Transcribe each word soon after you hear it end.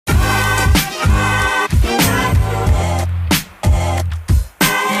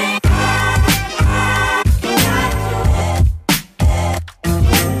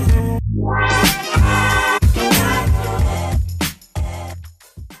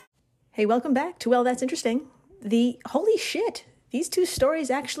Hey, welcome back to Well, That's Interesting. The holy shit, these two stories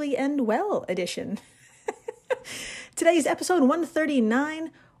actually end well edition. Today's episode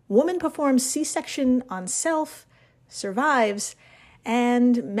 139, woman performs C-section on self, survives,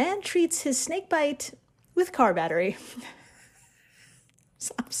 and man treats his snake bite with car battery.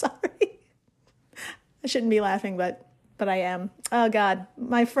 I'm sorry. I shouldn't be laughing, but I am. Oh God,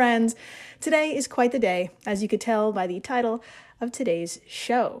 my friends, today is quite the day, as you could tell by the title of today's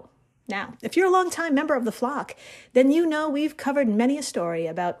show. Now, if you're a longtime member of the flock, then you know we've covered many a story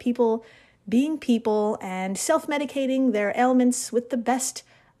about people being people and self-medicating their ailments with the best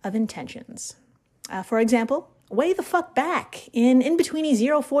of intentions. For example, way the fuck back in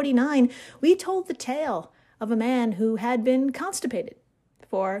In-Betweenie 049, we told the tale of a man who had been constipated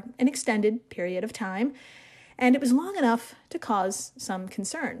for an extended period of time, and it was long enough to cause some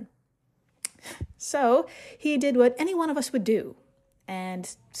concern. So he did what any one of us would do,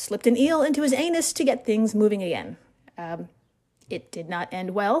 and slipped an eel into his anus to get things moving again. It did not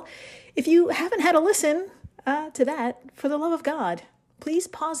end well. If you haven't had a listen to that, for the love of God, please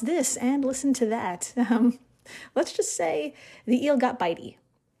pause this and listen to that. Let's just say the eel got bitey.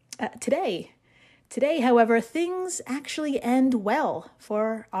 Today, however, things actually end well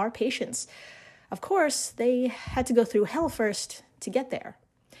for our patients. Of course, they had to go through hell first to get there.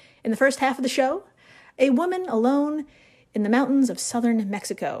 In the first half of the show, a woman alone in the mountains of southern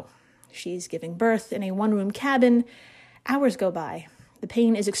Mexico. She's giving birth in a one-room cabin. Hours go by. The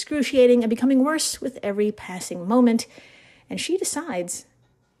pain is excruciating and becoming worse with every passing moment. And she decides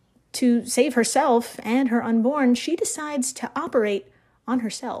to save herself and her unborn. She decides to operate on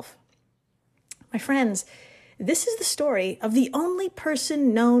herself. My friends, this is the story of the only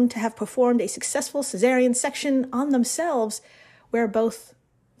person known to have performed a successful cesarean section on themselves where both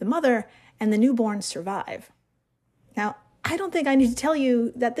the mother and the newborn survive. Now, I don't think I need to tell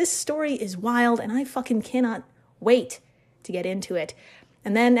you that this story is wild and I fucking cannot wait to get into it.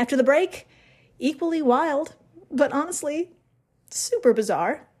 And then after the break, equally wild, but honestly, super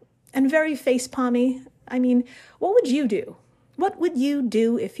bizarre and very face-palmy. I mean, what would you do? What would you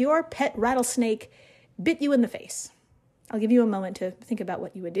do if your pet rattlesnake bit you in the face? I'll give you a moment to think about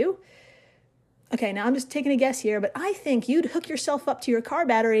what you would do. Okay, now I'm just taking a guess here, but I think you'd hook yourself up to your car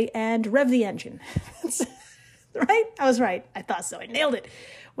battery and rev the engine. Right? I was right. I thought so. I nailed it.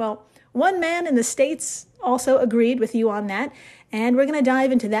 Well, one man in the States also agreed with you on that, and we're going to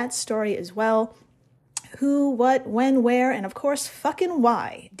dive into that story as well. Who, what, when, where, and of course, fucking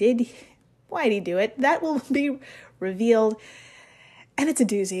why did he do it? That will be revealed, and it's a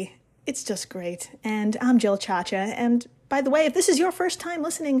doozy. It's just great. And I'm Jill Chacha, and by the way, if this is your first time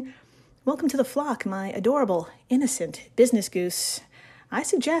listening, welcome to the flock, my adorable, innocent business goose. I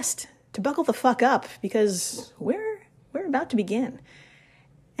suggest to buckle the fuck up because we're about to begin.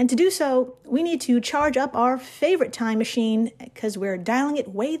 And to do so, we need to charge up our favorite time machine because we're dialing it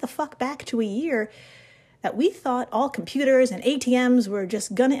way the fuck back to a year that we thought all computers and ATMs were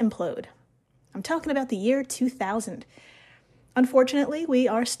just gonna implode. I'm talking about the year 2000. Unfortunately, we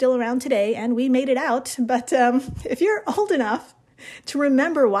are still around today and we made it out, but if you're old enough to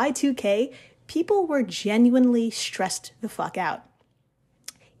remember Y2K, people were genuinely stressed the fuck out.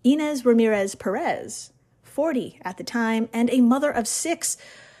 Inez Ramirez Perez, 40 at the time, and a mother of 6,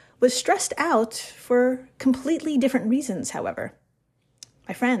 was stressed out for completely different reasons, however.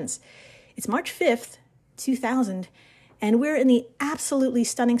 My friends, it's March 5th, 2000, and we're in the absolutely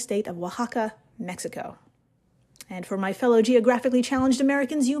stunning state of Oaxaca, Mexico. And for my fellow geographically challenged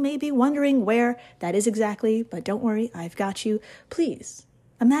Americans, you may be wondering where that is exactly, but don't worry, I've got you. Please,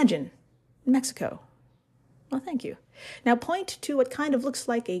 imagine Mexico. Well, thank you. Now point to what kind of looks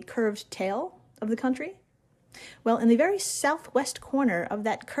like a curved tail of the country. Well, in the very southwest corner of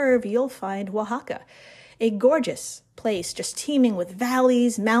that curve, you'll find Oaxaca, a gorgeous place just teeming with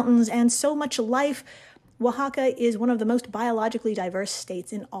valleys, mountains, and so much life. Oaxaca is one of the most biologically diverse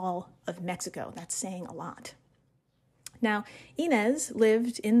states in all of Mexico. That's saying a lot. Now, Inez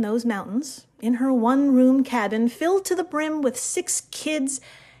lived in those mountains in her one-room cabin filled to the brim with 6 kids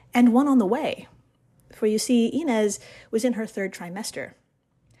and one on the way. For you see, Inez was in her 3rd trimester.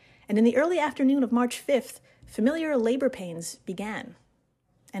 And in the early afternoon of March 5th, familiar labor pains began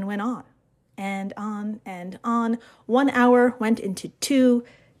and went on and on and on. 1 hour went into 2,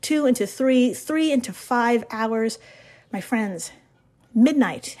 2 into 3, 3 into 5 hours. My friends,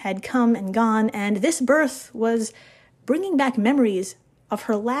 midnight had come and gone, and this birth was bringing back memories of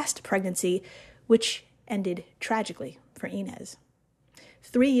her last pregnancy, which ended tragically for Inez.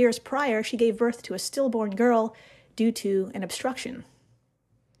 3 years prior, she gave birth to a stillborn girl due to an obstruction.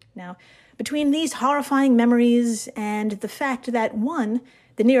 Now, Between these horrifying memories and the fact that one,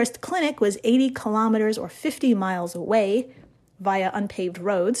 the nearest clinic was 80 kilometers or 50 miles away via unpaved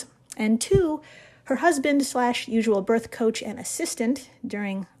roads, and two, her husband/usual birth coach and assistant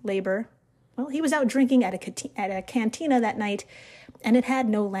during labor, well, he was out drinking at a cantina that night, and it had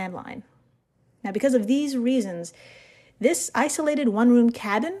no landline. Now, because of these reasons, this isolated one-room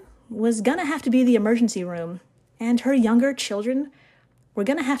cabin was gonna have to be the emergency room, and her younger children were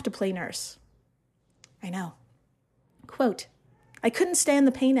gonna have to play nurse. I know. Quote, "I couldn't stand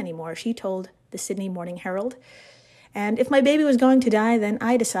the pain anymore," she told the Sydney Morning Herald. "And if my baby was going to die, then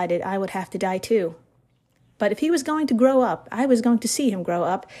I decided I would have to die too. But if he was going to grow up, I was going to see him grow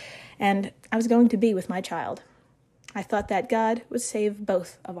up, and I was going to be with my child. I thought that God would save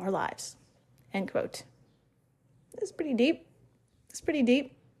both of our lives." End quote. It's pretty deep. It's pretty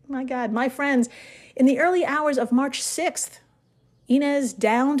deep. My God, my friends, in the early hours of March 6th, Inez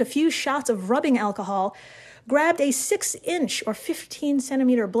downed a few shots of rubbing alcohol, grabbed a 6-inch or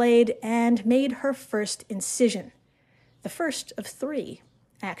 15-centimeter blade, and made her first incision. The first of 3,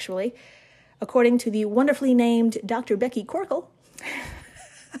 actually, according to the wonderfully named Dr. Becky Corkle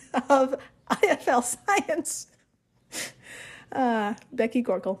of IFL Science. Becky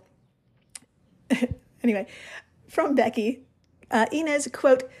Corkle. Anyway, from Becky, Inez,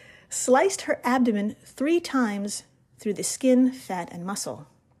 quote, "sliced her abdomen 3 times through the skin, fat, and muscle,"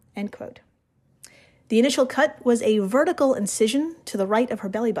 end quote. The initial cut was a vertical incision to the right of her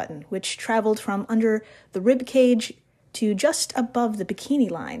belly button, which traveled from under the rib cage to just above the bikini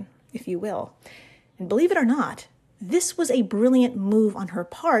line, if you will. And believe it or not, this was a brilliant move on her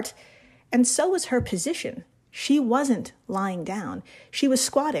part, and so was her position. She wasn't lying down. She was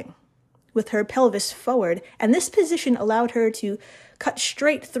squatting with her pelvis forward, and this position allowed her to cut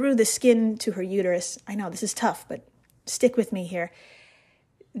straight through the skin to her uterus. I know this is tough, but stick with me here.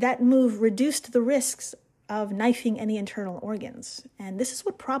 That move reduced the risks of knifing any internal organs, and this is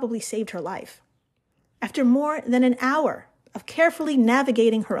what probably saved her life. After more than an hour of carefully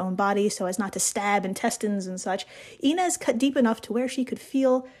navigating her own body so as not to stab intestines and such, Inez cut deep enough to where she could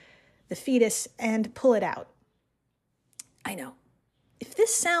feel the fetus and pull it out. I know. If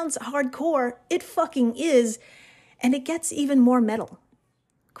this sounds hardcore, it fucking is, and it gets even more metal.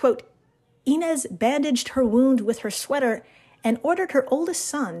 Quote, "Inez bandaged her wound with her sweater and ordered her oldest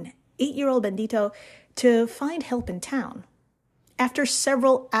son, 8-year-old Bendito, to find help in town. After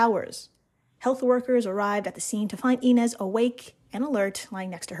several hours, health workers arrived at the scene to find Inez awake and alert,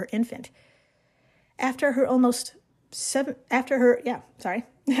 lying next to her infant. After her almost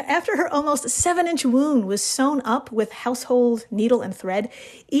 7-inch wound was sewn up with household needle and thread,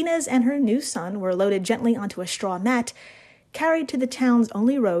 Inez and her new son were loaded gently onto a straw mat, carried to the town's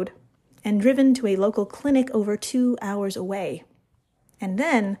only road, and driven to a local clinic over 2 hours away, and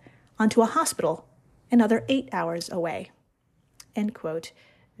then onto a hospital another 8 hours away." End quote.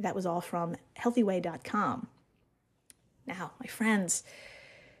 That was all from healthyway.com. Now, my friends,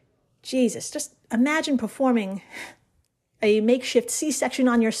 Jesus, just imagine performing a makeshift C-section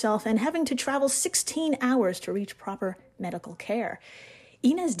on yourself and having to travel 16 hours to reach proper medical care.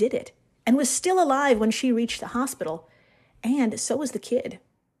 Inez did it and was still alive when she reached the hospital, and so was the kid.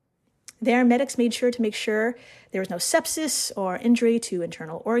 Their medics made sure to make sure there was no sepsis or injury to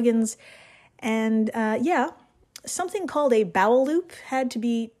internal organs, and something called a bowel loop had to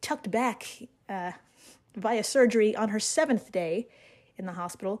be tucked back via surgery on her 7th day in the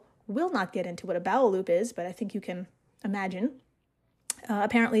hospital. Will not get into what a bowel loop is, but I think you can imagine.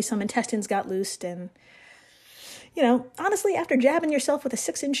 Apparently some intestines got loosed, and, honestly, after jabbing yourself with a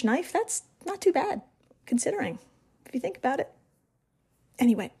 6-inch knife, that's not too bad, considering, if you think about it.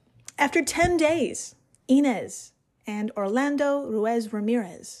 Anyway, after 10 days, Inez and Orlando Ruiz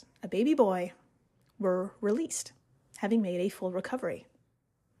Ramirez, a baby boy, were released, having made a full recovery.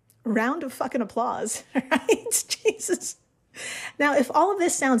 Round of fucking applause, right? Jesus. Now, if all of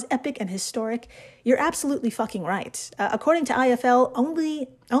this sounds epic and historic, you're absolutely fucking right. According to IFL, only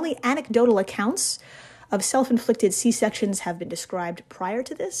anecdotal accounts of self-inflicted C-sections have been described prior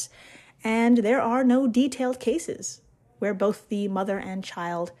to this, and there are no detailed cases where both the mother and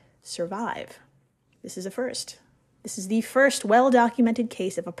child survive. This is a first. This is the first well-documented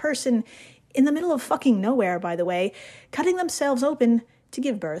case of a person in the middle of fucking nowhere, by the way, cutting themselves open to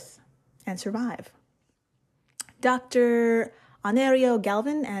give birth and survive. Dr. Anerio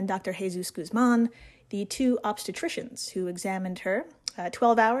Galvin and Dr. Jesus Guzman, the 2 obstetricians who examined her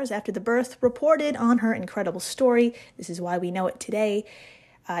 12 hours after the birth, reported on her incredible story. This is why we know it today.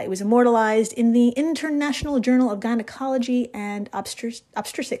 It was immortalized in the International Journal of Gynecology and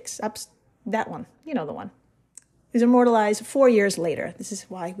Obstetrics. That one. You know the one. It was immortalized 4 years later. This is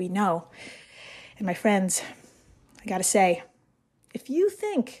why we know. And my friends, I gotta say, if you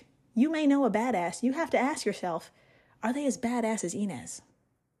think you may know a badass, you have to ask yourself, are they as badass as Inez?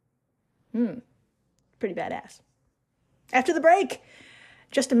 Pretty badass. After the break,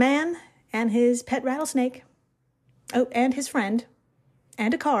 just a man and his pet rattlesnake. Oh, and his friend,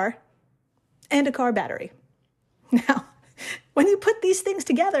 and a car battery. Now, when you put these things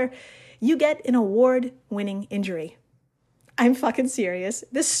together, you get an award-winning injury. I'm fucking serious.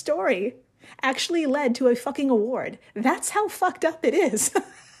 This story actually led to a fucking award. That's how fucked up it is.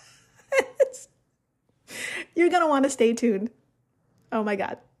 You're going to want to stay tuned. Oh my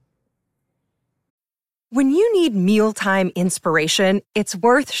God. When you need mealtime inspiration, it's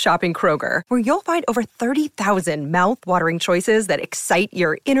worth shopping Kroger, where you'll find over 30,000 mouth-watering choices that excite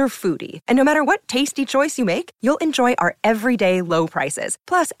your inner foodie. And no matter what tasty choice you make, you'll enjoy our everyday low prices,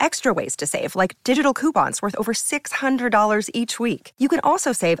 plus extra ways to save, like digital coupons worth over $600 each week. You can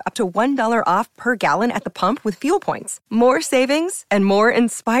also save up to $1 off per gallon at the pump with fuel points. More savings and more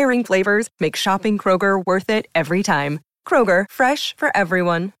inspiring flavors make shopping Kroger worth it every time. Kroger, fresh for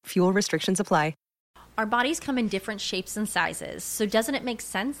everyone. Fuel restrictions apply. Our bodies come in different shapes and sizes, so doesn't it make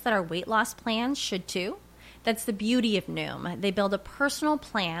sense that our weight loss plans should too? That's the beauty of Noom. They build a personal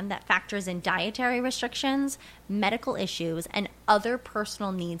plan that factors in dietary restrictions, medical issues, and other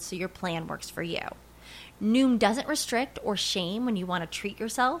personal needs so your plan works for you. Noom doesn't restrict or shame when you want to treat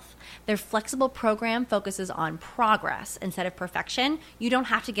yourself. Their flexible program focuses on progress instead of perfection. You don't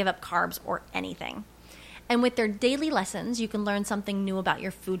have to give up carbs or anything. And with their daily lessons, you can learn something new about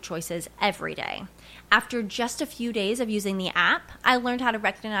your food choices every day. After just a few days of using the app, I learned how to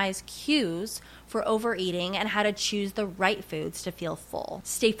recognize cues for overeating and how to choose the right foods to feel full.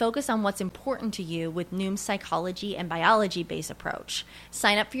 Stay focused on what's important to you with Noom's psychology and biology-based approach.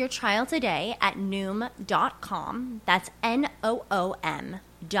 Sign up for your trial today at Noom.com. That's Noom.com.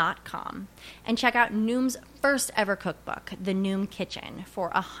 And check out Noom's first ever cookbook, The Noom Kitchen, for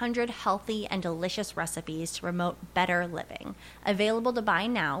 100 healthy and delicious recipes to promote better living. Available to buy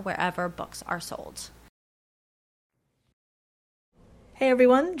now wherever books are sold. Hey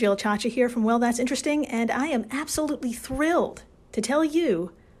everyone, Jill Chacha here from Well That's Interesting, and I am absolutely thrilled to tell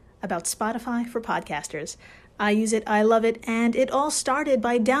you about Spotify for podcasters. I use it, I love it, and it all started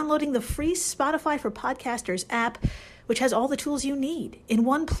by downloading the free Spotify for Podcasters app, which has all the tools you need in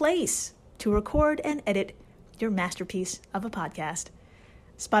one place to record and edit your masterpiece of a podcast.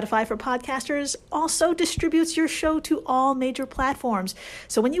 Spotify for Podcasters also distributes your show to all major platforms.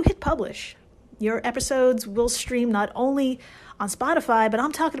 So when you hit publish, your episodes will stream not only on Spotify, but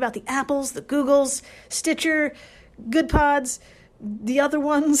I'm talking about the Apples, the Googles, Stitcher, Good Pods, the other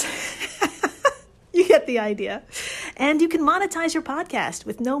ones. You get the idea. And you can monetize your podcast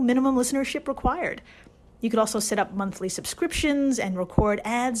with no minimum listenership required. You could also set up monthly subscriptions and record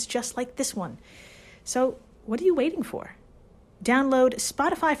ads just like this one. So what are you waiting for? Download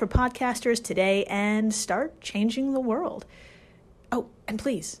Spotify for Podcasters today and start changing the world. Oh, and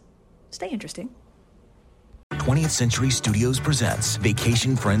please, stay interesting. 20th Century Studios presents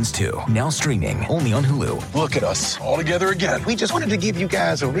Vacation Friends 2, now streaming only on Hulu. Look at us, all together again. We just wanted to give you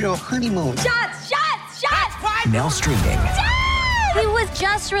guys a real honeymoon. Shots! Now streaming. Dad! He was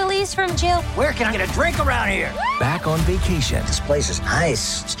just released from jail. Where can I get a drink around here? Back on vacation. This place is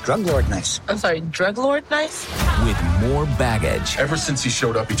nice. It's drug lord nice. I'm sorry, drug lord nice? With more baggage. Ever since he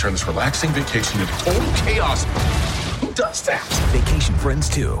showed up, he turned this relaxing vacation into total chaos. Who does that? Vacation Friends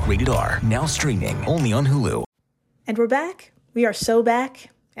 2, rated R, now streaming only on Hulu. And we're back. We are so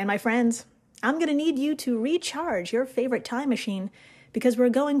back. And my friends, I'm going to need you to recharge your favorite time machine because we're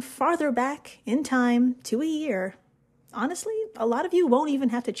going farther back in time to a year. Honestly, a lot of you won't even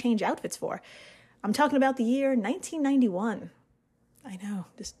have to change outfits for. I'm talking about the year 1991. I know,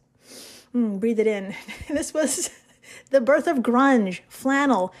 just breathe it in. This was the birth of grunge,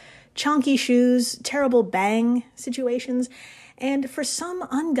 flannel, chunky shoes, terrible bang situations, and for some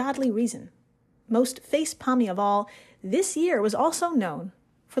ungodly reason, most face-palmy of all, this year was also known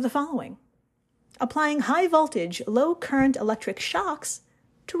for the following: applying high-voltage, low-current electric shocks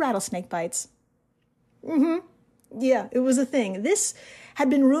to rattlesnake bites. Yeah, it was a thing. This had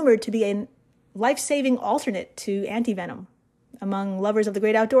been rumored to be a life-saving alternate to anti-venom among lovers of the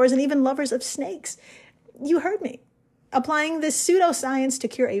great outdoors and even lovers of snakes. You heard me. Applying this pseudoscience to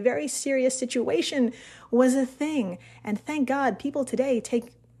cure a very serious situation was a thing. And thank God people today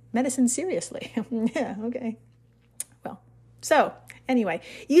take medicine seriously. Yeah, okay. Well, so anyway,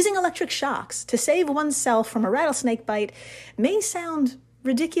 using electric shocks to save oneself from a rattlesnake bite may sound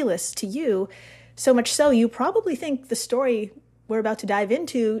ridiculous to you, so much so you probably think the story we're about to dive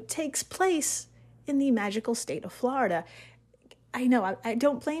into takes place in the magical state of Florida. I know, I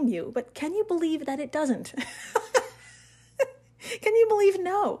don't blame you, but can you believe that it doesn't? Can you believe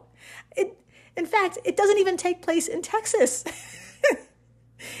no? In fact, it doesn't even take place in Texas.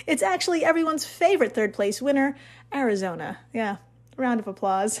 It's actually everyone's favorite third place winner, Arizona. Yeah, round of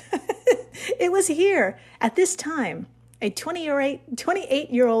applause. It was here, at this time, a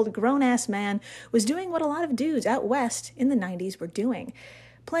 28-year-old grown-ass man was doing what a lot of dudes out west in the 90s were doing,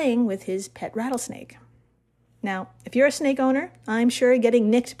 playing with his pet rattlesnake. Now, if you're a snake owner, I'm sure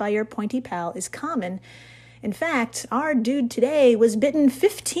getting nicked by your pointy pal is common. In fact, our dude today was bitten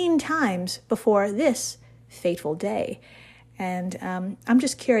 15 times before this fateful day. And I'm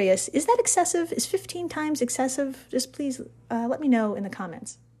just curious, is that excessive? Is 15 times excessive? Just please let me know in the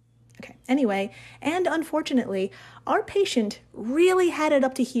comments. Okay, anyway, and unfortunately, our patient really had it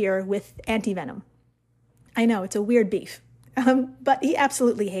up to here with antivenom. I know, it's a weird beef, but he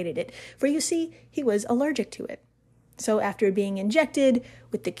absolutely hated it, for you see, he was allergic to it. So after being injected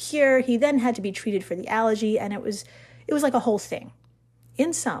with the cure, he then had to be treated for the allergy, and it was like a whole thing.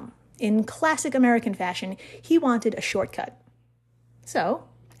 In sum, in classic American fashion, he wanted a shortcut. So,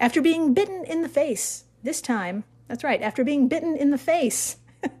 after being bitten in the face, this time, that's right, after being bitten in the face,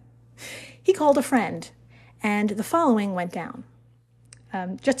 he called a friend, and the following went down.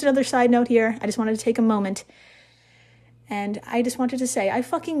 Just another side note here, I just wanted to take a moment, and I just wanted to say, I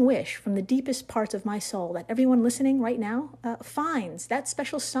fucking wish from the deepest parts of my soul that everyone listening right now finds that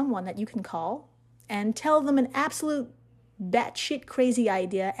special someone that you can call and tell them an absolute batshit crazy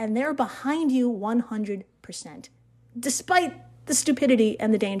idea, and they're behind you 100%, despite the stupidity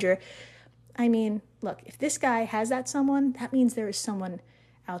and the danger. I mean, look, if this guy has that someone, that means there is someone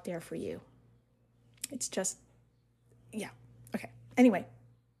out there for you. It's just, yeah. Okay. Anyway,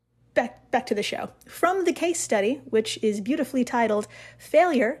 back to the show. From the case study, which is beautifully titled,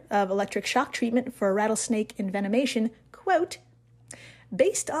 Failure of Electric Shock Treatment for Rattlesnake Envenomation, quote,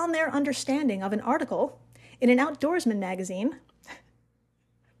 based on their understanding of an article in an Outdoorsman magazine,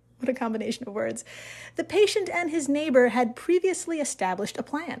 what a combination of words, the patient and his neighbor had previously established a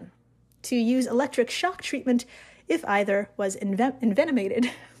plan to use electric shock treatment if either was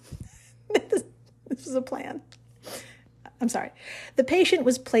envenomated. This was a plan. I'm sorry. The patient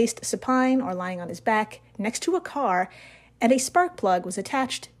was placed supine or lying on his back next to a car, and a spark plug was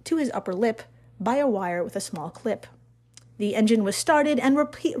attached to his upper lip by a wire with a small clip. The engine was started and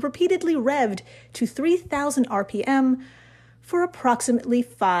repeatedly revved to 3,000 RPM for approximately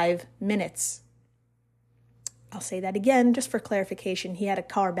 5 minutes. I'll say that again just for clarification. He had a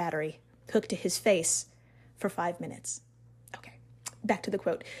car battery hooked to his face for 5 minutes. Okay, back to the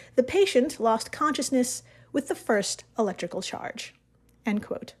quote. The patient lost consciousness with the first electrical charge. End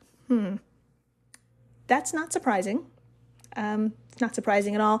quote. That's not surprising. It's not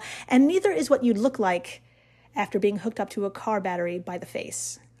surprising at all. And neither is what you'd look like after being hooked up to a car battery by the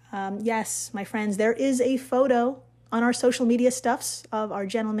face. Yes, my friends, there is a photo on our social media stuffs of our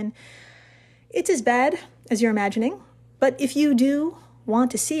gentleman. It's as bad as you're imagining, but if you do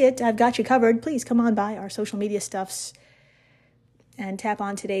want to see it, I've got you covered. Please come on by our social media stuffs and tap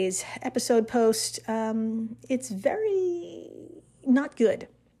on today's episode post. It's very not good.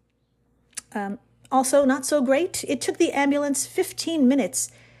 Also, not so great. It took the ambulance 15 minutes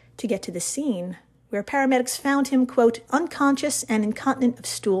to get to the scene, where paramedics found him, quote, unconscious and incontinent of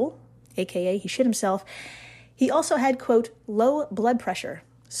stool, aka he shit himself. He also had, quote, low blood pressure,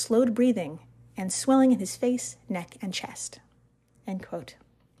 slowed breathing, and swelling in his face, neck, and chest, end quote.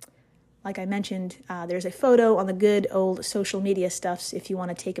 Like I mentioned, there's a photo on the good old social media stuffs if you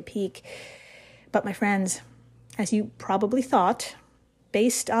want to take a peek. But my friends, as you probably thought,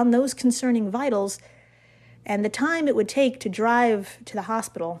 based on those concerning vitals and the time it would take to drive to the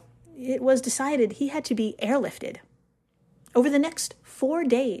hospital, it was decided he had to be airlifted. Over the next 4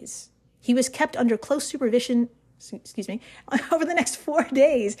 days, he was kept under close supervision, over the next 4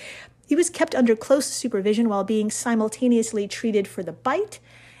 days, he was kept under close supervision while being simultaneously treated for the bite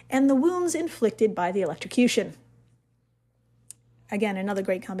and the wounds inflicted by the electrocution. Again, another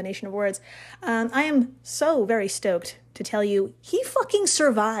great combination of words. I am so very stoked to tell you he fucking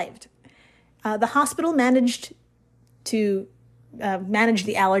survived. The hospital managed to manage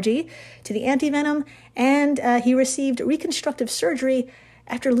the allergy to the antivenom, and he received reconstructive surgery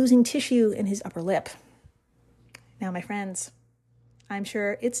after losing tissue in his upper lip. Now, my friends, I'm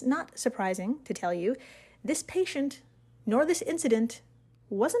sure it's not surprising to tell you this patient nor this incident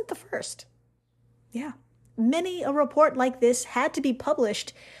wasn't the first. Yeah, many a report like this had to be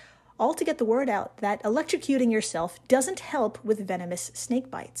published, all to get the word out that electrocuting yourself doesn't help with venomous snake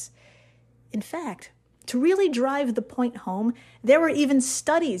bites. In fact, To really drive the point home, there were even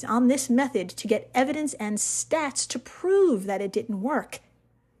studies on this method to get evidence and stats to prove that it didn't work.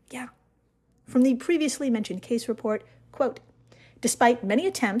 Yeah. From the previously mentioned case report, quote, despite many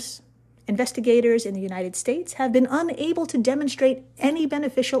attempts, investigators in the United States have been unable to demonstrate any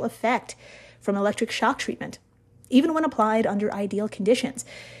beneficial effect from electric shock treatment, even when applied under ideal conditions.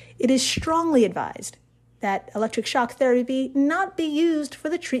 It is strongly advised that electric shock therapy not be used for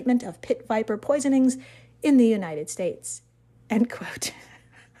the treatment of pit viper poisonings in the United States. End quote.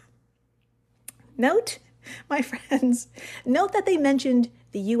 Note, my friends, note that they mentioned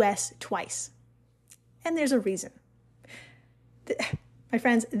the U.S. twice. And there's a reason. My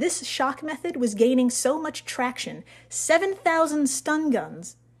friends, this shock method was gaining so much traction, 7,000 stun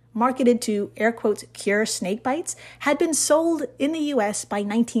guns marketed to, air quotes, cure snake bites, had been sold in the U.S. by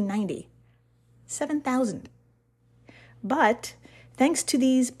 1990. 7,000. But thanks to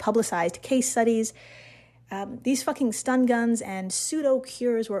these publicized case studies, these fucking stun guns and pseudo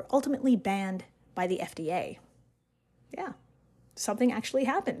cures were ultimately banned by the FDA. Yeah, something actually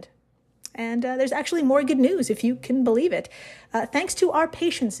happened. And there's actually more good news, if you can believe it. Thanks to our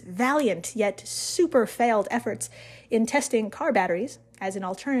patient's valiant yet super failed efforts in testing car batteries as an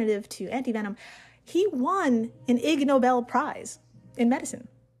alternative to antivenom, he won an Ig Nobel Prize in medicine.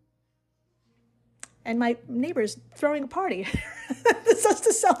 And my neighbor's throwing a party just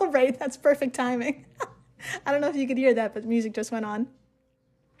to celebrate. That's perfect timing. I don't know if you could hear that, but music just went on.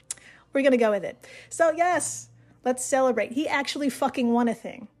 We're going to go with it. So yes, let's celebrate. He actually fucking won a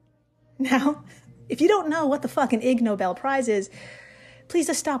thing. Now, if you don't know what the fuck an Ig Nobel Prize is, please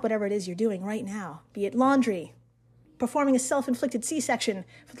just stop whatever it is you're doing right now. Be it laundry, performing a self-inflicted C-section,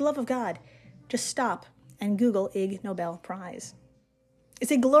 for the love of God, just stop and Google Ig Nobel Prize.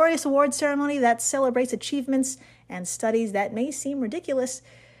 It's a glorious award ceremony that celebrates achievements and studies that may seem ridiculous,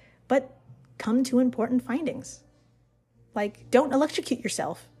 but come to important findings. Like, don't electrocute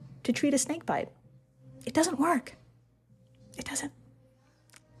yourself to treat a snake bite. It doesn't work. It doesn't.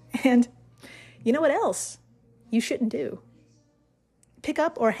 And you know what else you shouldn't do? Pick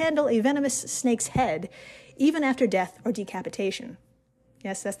up or handle a venomous snake's head, even after death or decapitation.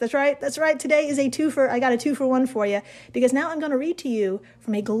 Yes, that's right. That's right. Today is a twofer. I got a 2-for-1 for you, because now I'm going to read to you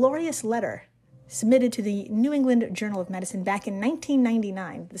from a glorious letter submitted to the New England Journal of Medicine back in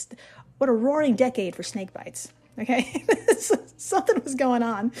 1999. What a roaring decade for snake bites. Okay, something was going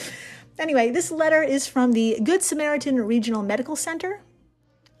on. Anyway, this letter is from the Good Samaritan Regional Medical Center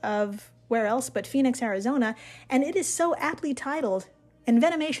of where else but Phoenix, Arizona, and it is so aptly titled,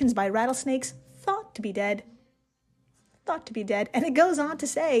 "Envenomations by Rattlesnakes Thought to be Dead." Thought to be dead. And it goes on to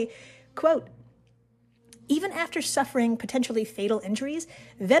say, quote, even after suffering potentially fatal injuries,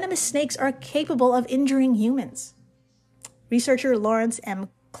 venomous snakes are capable of injuring humans. Researcher Lawrence M.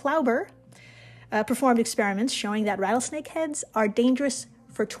 Klauber performed experiments showing that rattlesnake heads are dangerous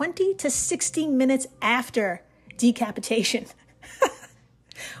for 20 to 60 minutes after decapitation.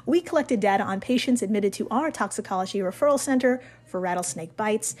 We collected data on patients admitted to our toxicology referral center for rattlesnake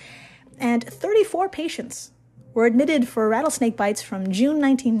bites, and 34 patients were admitted for rattlesnake bites from June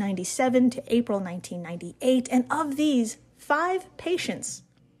 1997 to April 1998, and of these, 5 patients,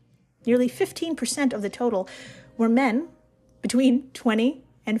 nearly 15% of the total, were men between 20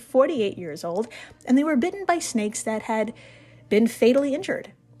 and 48 years old, and they were bitten by snakes that had been fatally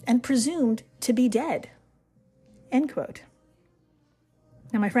injured and presumed to be dead. End quote.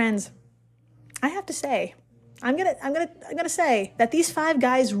 Now, my friends, I have to say, I'm gonna say that these 5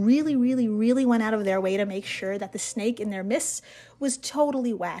 guys really went out of their way to make sure that the snake in their midst was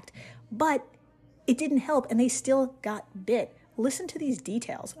totally whacked. But it didn't help, and they still got bit. Listen to these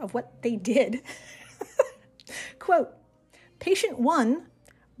details of what they did. Quote, patient 1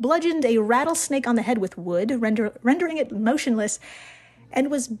 bludgeoned a rattlesnake on the head with wood, rendering it motionless,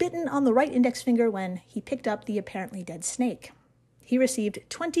 and was bitten on the right index finger when he picked up the apparently dead snake. He received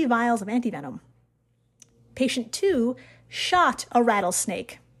 20 vials of antivenom. Patient 2 shot a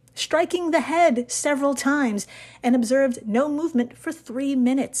rattlesnake, striking the head several times, and observed no movement for 3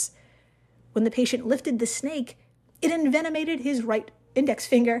 minutes. When the patient lifted the snake, it envenomated his right index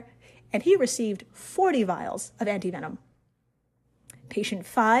finger, and he received 40 vials of antivenom. Patient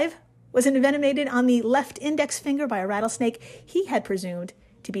 5 was envenomated on the left index finger by a rattlesnake he had presumed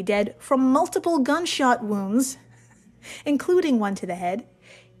to be dead from multiple gunshot wounds, including one to the head.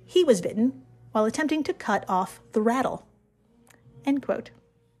 He was bitten while attempting to cut off the rattle. End quote.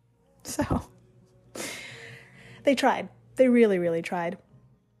 So, they tried. They really tried.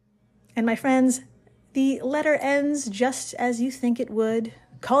 And my friends, the letter ends just as you think it would,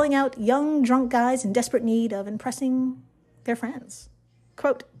 calling out young drunk guys in desperate need of impressing their friends.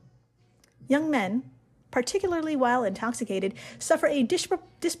 Quote, young men particularly while intoxicated, suffer a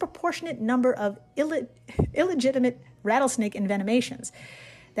disproportionate number of illegitimate rattlesnake envenomations.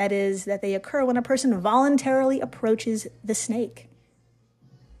 That is, that they occur when a person voluntarily approaches the snake,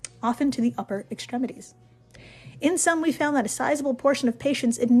 often to the upper extremities. In some, we found that a sizable portion of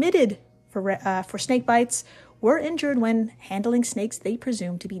patients admitted for snake bites were injured when handling snakes they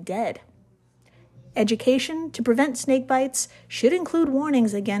presumed to be dead. Education to prevent snake bites should include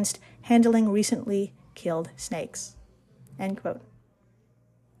warnings against handling recently killed snakes. End quote.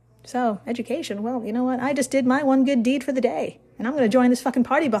 So, education, well, you know what? I just did my one good deed for the day, and I'm going to join this fucking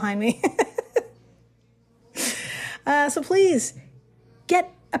party behind me. So please,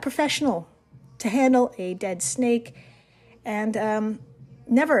 get a professional to handle a dead snake, and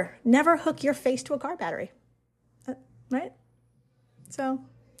never hook your face to a car battery. Right? So,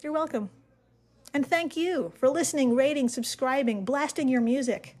 you're welcome. And thank you for listening, rating, subscribing, blasting your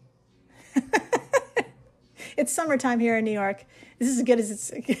music. It's summertime here in New York. This is as good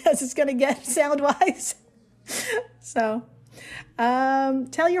as it's going to get sound-wise. So,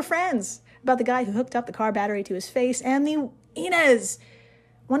 tell your friends about the guy who hooked up the car battery to his face, and the Inez,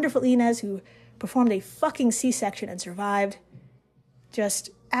 wonderful Inez, who performed a fucking C-section and survived. Just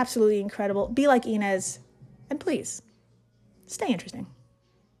absolutely incredible. Be like Inez, and please, stay interesting.